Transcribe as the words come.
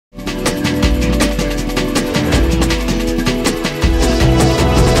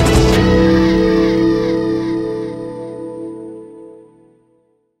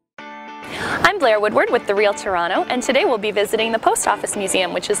Claire Woodward with The Real Toronto, and today we'll be visiting the Post Office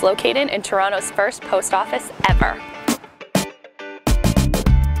Museum, which is located in Toronto's first post office ever.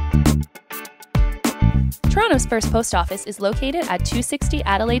 Toronto's first post office is located at 260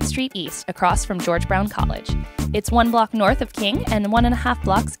 Adelaide Street East, across from George Brown College. It's 1 block north of King and 1.5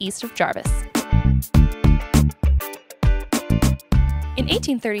 blocks east of Jarvis. In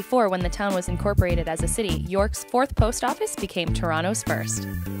 1834, when the town was incorporated as a city, York's fourth post office became Toronto's first.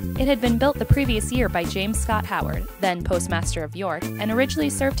 It had been built the previous year by James Scott Howard, then postmaster of York, and originally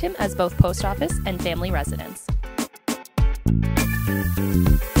served him as both post office and family residence.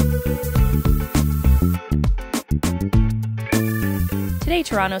 Today,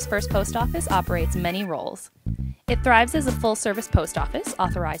 Toronto's first post office operates many roles. It thrives as a full-service post office,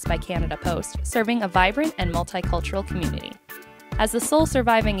 authorized by Canada Post, serving a vibrant and multicultural community. As the sole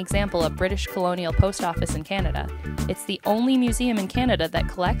surviving example of British colonial post office in Canada, it's the only museum in Canada that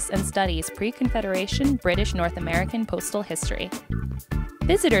collects and studies pre-Confederation British North American postal history.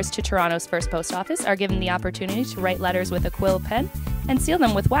 Visitors to Toronto's first post office are given the opportunity to write letters with a quill pen and seal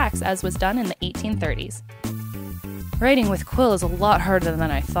them with wax, as was done in the 1830s. Writing with quill is a lot harder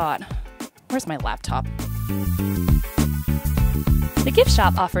than I thought. Where's my laptop? The gift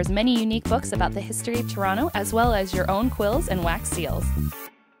shop offers many unique books about the history of Toronto, as well as your own quills and wax seals.